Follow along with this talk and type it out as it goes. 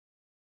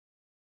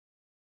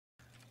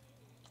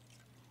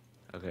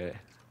Okay,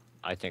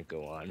 I think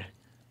go on.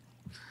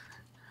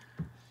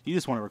 You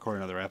just want to record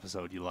another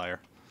episode, you liar.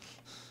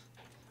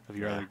 Of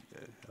your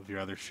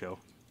Yeah. other show.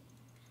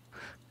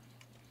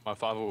 My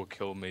father will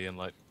kill me in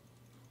like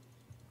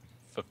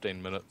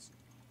 15 minutes.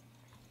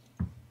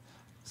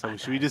 So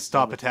should we just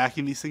stop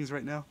attacking these things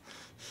right now?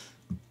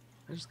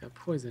 I just got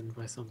poisoned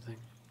by something.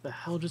 The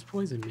hell just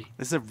poisoned me?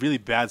 This is a really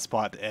bad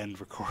spot to end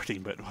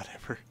recording, but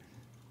whatever.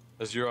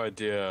 Is your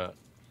idea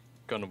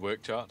gonna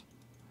work, Chart?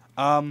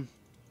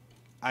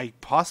 I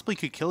possibly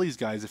could kill these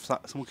guys if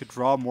someone could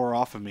draw more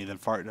off of me than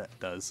Fart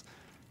does.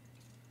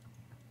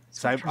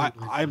 So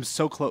I'm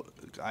so close.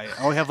 I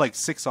only have like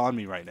 6 on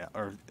me right now,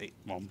 or 8,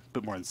 well, a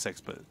bit more than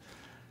 6, but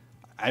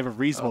I have a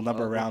reasonable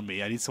number around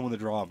me. I need someone to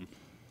draw them.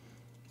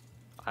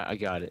 I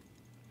got it.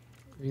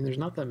 I mean, there's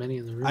not that many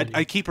in the room.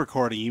 I keep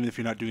recording even if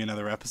you're not doing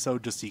another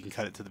episode, just so you can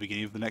cut it to the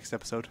beginning of the next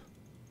episode.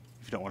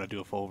 If you don't want to do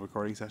a full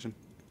recording session.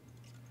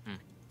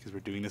 Because we're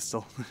doing this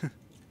still.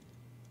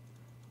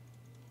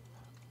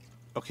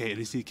 Okay, I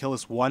just need to kill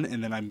this one,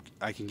 and then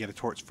I can get a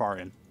torch far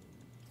in.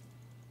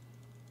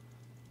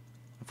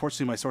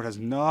 Unfortunately, my sword has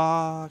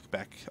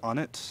knockback on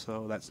it,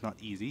 so that's not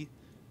easy.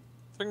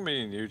 I think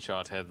me and you,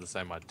 Chart, had the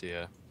same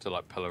idea to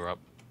like pillar up,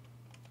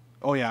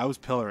 Oh yeah, I was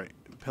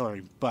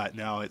pillaring, but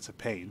now it's a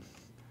pain.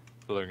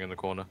 pillaring in the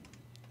corner.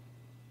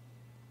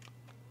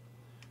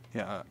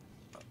 Yeah.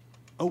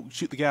 Oh,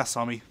 shoot, the gas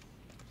on me.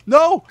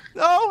 No!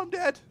 No, I'm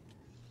dead!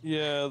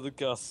 Yeah, the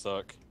gas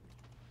suck.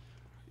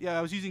 Yeah,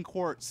 I was using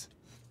quartz.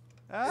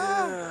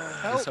 Ah!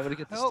 Help! somebody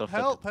get the help! stuff at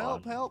Help! the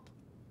Help! bottom? Help!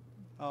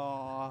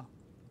 Aw.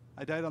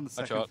 I died on the Hi,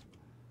 second. Chart.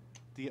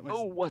 To get my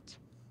Oh, what?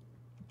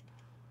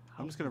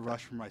 I'm just gonna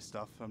rush for my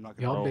stuff. I'm not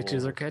gonna. Y'all Oh.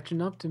 bitches are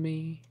catching up to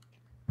me.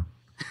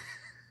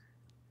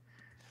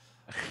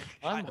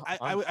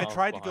 I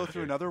tried to go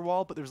through another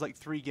wall, but there was like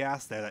 3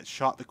 gas there that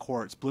shot the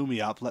quartz, blew me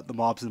up, let the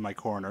mobs in my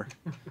corner.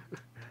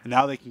 And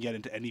now they can get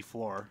into any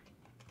floor.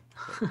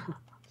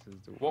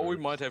 What we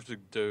might have to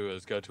do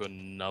is go to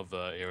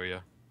another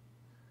area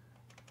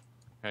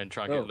and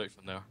try and Oh. get loot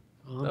from there.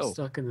 Well, I'm No.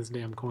 stuck in this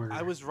damn corner.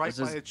 I was right This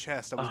by is- a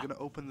chest. I was gonna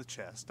open the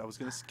chest. I was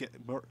gonna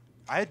get more.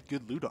 I had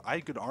good loot. I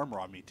had good armor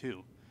on me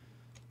too,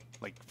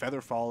 like feather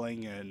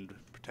falling and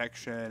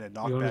protection and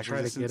wanna knockback try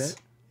to get resistance.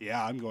 it?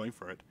 Yeah, I'm going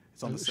for it.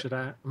 It's on the. Should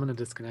I? I'm gonna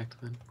disconnect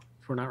then.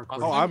 If we're not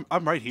recording. Oh,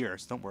 I'm right here.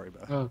 So don't worry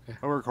about it. Oh, okay.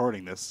 I'm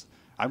recording this.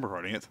 I'm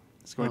recording it.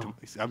 It's going Oh.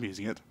 to. I'm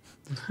using it.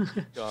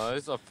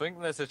 Guys, I think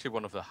that's actually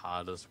one of the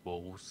hardest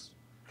walls.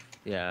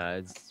 Yeah,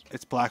 it's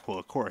It's Blackwell,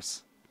 of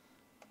course.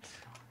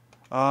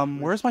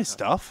 Where's my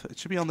stuff? It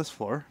should be on this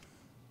floor.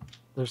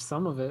 There's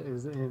some of it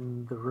is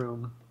in the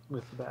room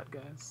with the bad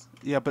guys.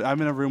 Yeah, but I'm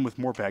in a room with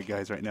more bad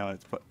guys right now.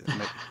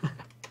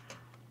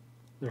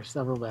 There's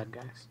several bad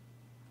guys.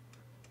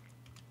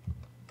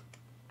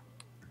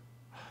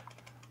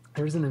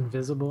 There's an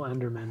invisible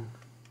Enderman.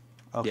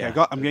 Okay,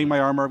 Yeah. I'm getting my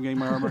armor. I'm getting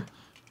my armor.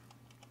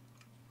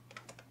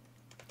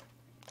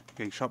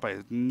 Getting shot by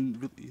a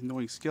really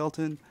annoying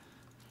skeleton.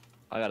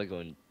 I gotta go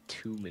in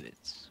 2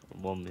 minutes or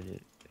 1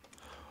 minute.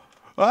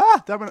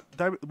 Ah! Diamond,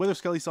 Wither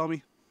Skelly saw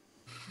me.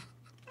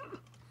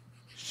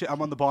 Shit,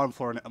 I'm on the bottom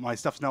floor. My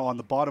stuff's now on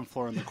the bottom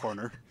floor in the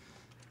corner.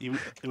 It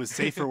was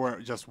safer where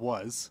it just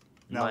was.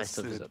 Now My it's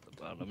stuff is at the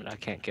bottom. I mean, I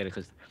can't get it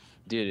because,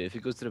 dude, if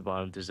it goes to the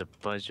bottom, there's a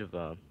bunch of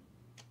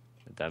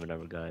diamond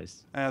armor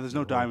guys. there's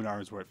no diamond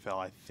arms where it fell.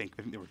 I think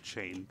they were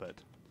chained, but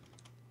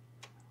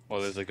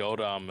Well, there's a gold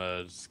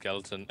armored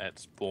skeleton at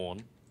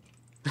spawn,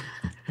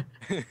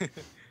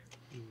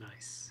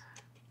 Nice.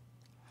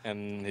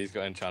 and he's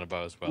got enchanted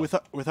bow as well.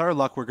 with our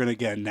luck, we're gonna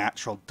get a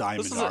natural this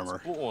diamond is at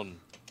armor. spawn.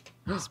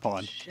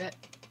 Spawn. Shit.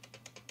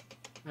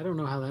 I don't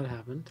know how that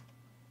happened.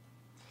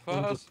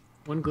 What?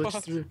 One glitched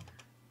What? through.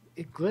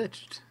 It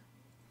glitched.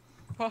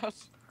 What?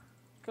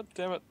 God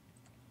damn it!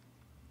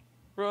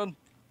 Run!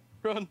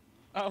 Run!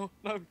 Ow!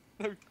 No!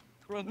 No!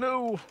 Run!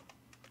 No!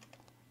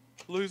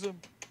 Lose him!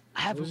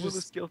 I have I a was wither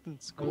just- skeleton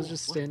I skull. was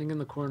just standing in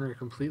the corner,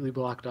 completely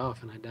blocked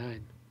off, and I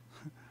died.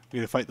 We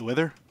gonna fight the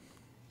Wither?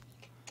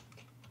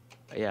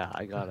 Yeah,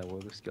 I got a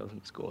wither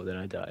skeleton skull, then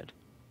I died.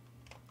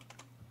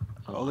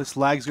 Oh, this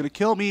lag's gonna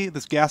kill me.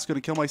 This gas is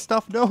gonna kill my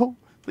stuff. No,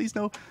 please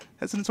no.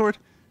 Hesitant sword.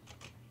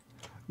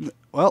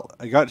 Well,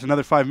 I got it to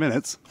another 5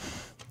 minutes.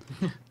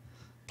 I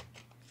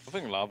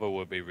think lava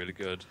would be really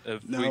good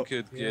if we No.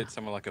 could get Yeah.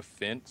 something like a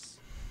fence,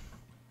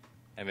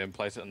 and then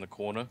place it in the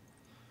corner,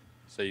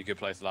 so you could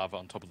place lava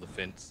on top of the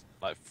fence,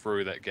 like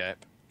through that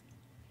gap.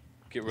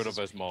 Get rid of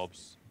those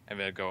mobs, and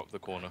then go up the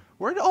corner.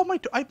 Where did all my?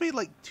 I made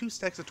like 2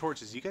 stacks of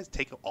torches. You guys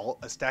take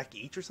a stack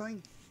each or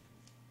something?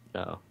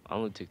 No, I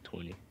only took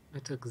 20. I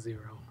took 0.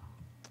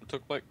 It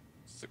took like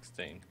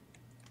 16.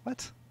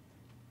 What?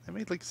 I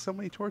made like so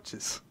many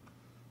torches.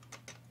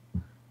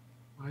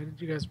 Why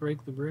did you guys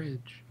break the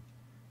bridge?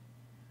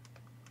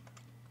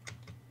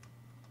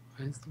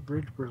 Why is the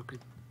bridge broken?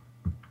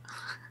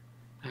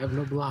 I have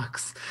no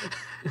blocks.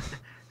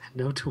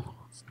 No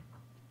tools.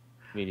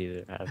 Me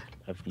neither. I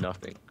have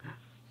nothing.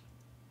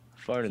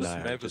 Far This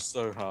and I map is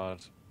so hard.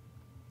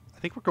 I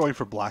think we're going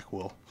for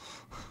Blackwell.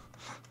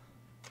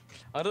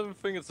 I don't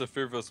think it's the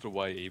furthest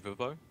away either,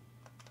 though.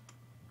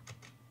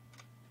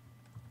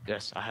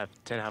 Yes, I have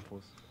 10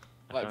 apples.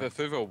 I Like, found- the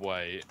further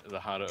away, the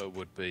harder it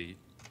would be.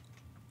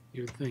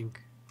 You would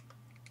think.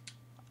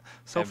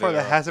 So And far,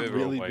 there that are hasn't further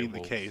really away been the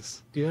wolves.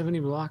 case. Do you have any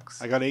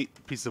blocks? I got 8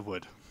 pieces of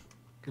wood.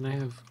 Can I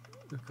have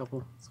a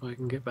couple so I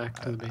can get back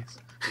to the base?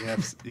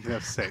 You can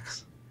have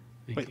 6.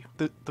 Thank Wait,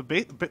 you. the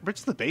bridge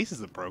to the base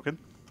isn't broken.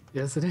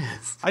 Yes, it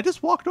is. I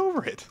just walked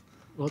over it.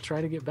 We'll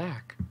try to get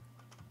back.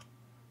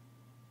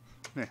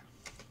 Yeah.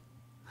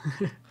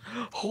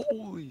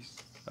 Holy.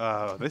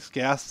 This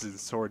gas is in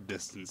sword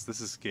distance.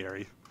 This is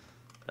scary.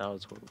 That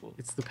was horrible.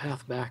 It's the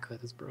path back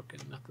that is broken,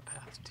 not the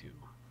path to.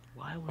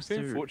 Why I've was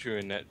seen there?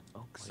 Fortune that Oh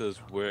my says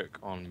God. work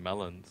on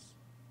melons.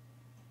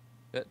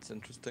 That's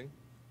interesting.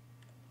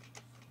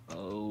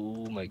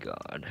 Oh my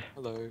god.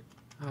 Hello.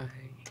 Hi.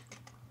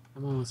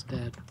 I'm almost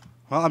dead.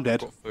 Well, I'm dead.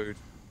 Got food.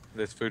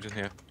 There's food in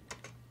here.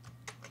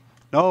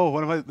 No,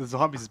 one of the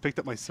zombies has picked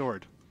up my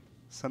sword.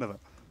 Son of a.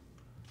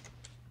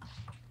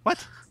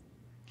 What?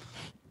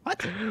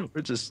 What?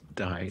 We're just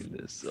dying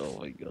this. Oh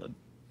my god.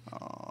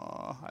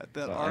 Aw,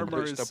 that So I armor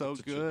pushed is up so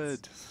with the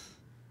good.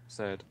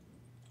 Sad.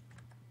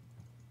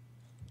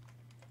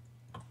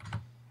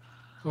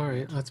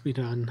 Alright, let's be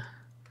done.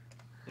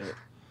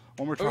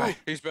 One more Oh, try.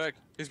 he's back.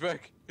 He's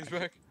back. He's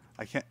back.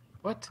 I can't.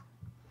 What?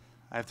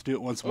 I have to do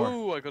it once more.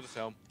 Oh, I got his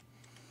helm.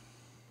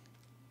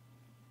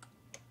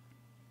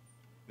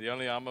 The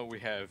only armor we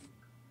have.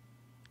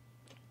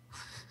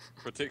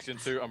 Protection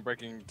 2,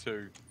 Unbreaking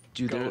 2.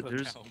 Dude,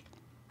 Golden helm.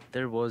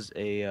 there was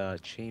a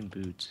chain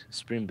boots,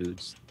 spring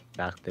boots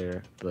back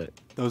there, but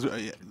Those are,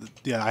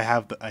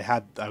 yeah,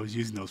 I was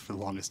using those for the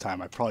longest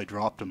time. I probably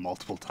dropped them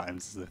multiple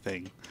times is the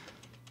thing.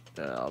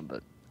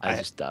 but I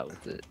just died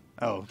with it.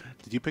 Oh,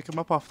 did you pick them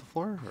up off the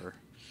floor or?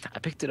 I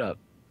picked it up,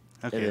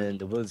 and Okay, then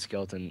the wood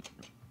skeleton,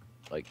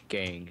 like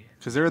gang.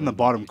 because they're in the Mm.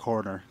 bottom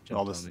corner.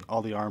 Jumped on me.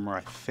 All the armor,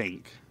 I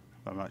think.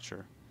 I'm not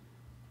sure.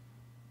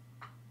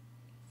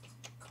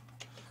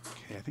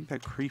 Okay, I think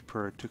that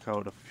creeper took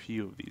out a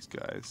few of these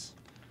guys.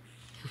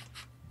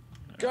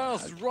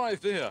 Gas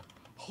right there.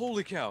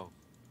 Holy cow.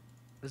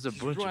 There's a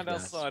She's bunch right of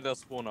gas. outside our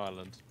spawn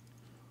island.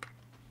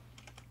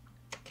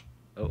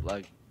 Oh,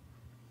 like.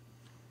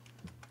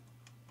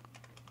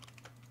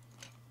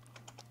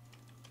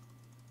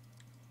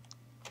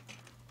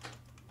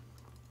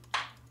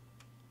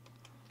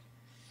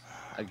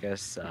 I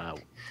guess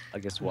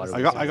water.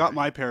 I got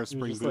my pair of He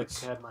spring just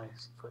boots. had my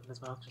foot in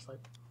his mouth, just like.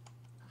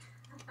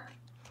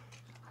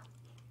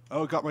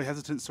 Oh, got my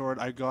hesitant sword.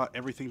 I got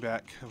everything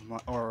back,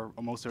 or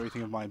almost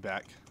everything of mine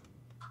back.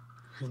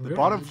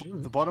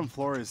 The bottom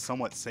floor is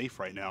somewhat safe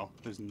right now.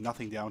 There's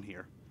nothing down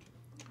here.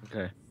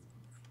 Okay.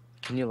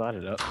 Can you light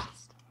it up?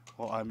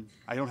 Well,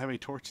 I don't have any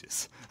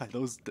torches.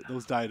 Those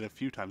died a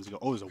few times ago.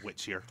 Oh, there's a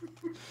witch here.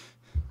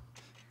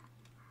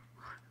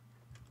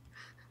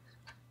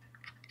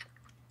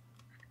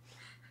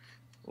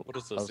 What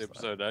is How's this, that?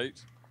 episode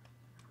 8?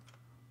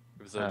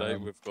 Episode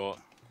 8, we've got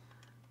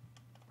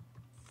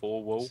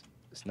 4 wool.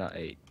 It's not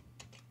 8.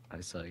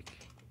 It's like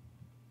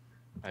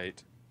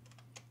 8.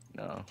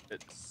 no.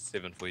 It's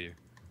 7 for you.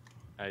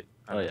 8.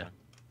 Oh yeah.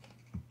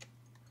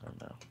 I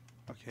don't know.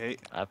 Okay.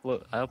 I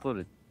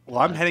uploaded. Well,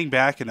 I'm heading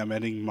back, and I'm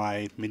ending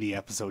my mini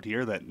episode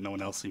here that no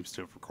one else seems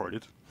to have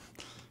recorded.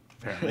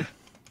 Apparently.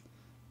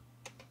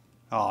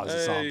 Oh,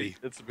 there's a zombie.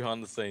 It's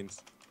behind the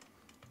scenes.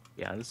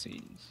 Yeah, the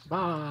scenes.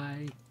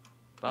 Bye.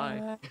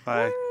 Bye.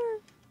 Bye.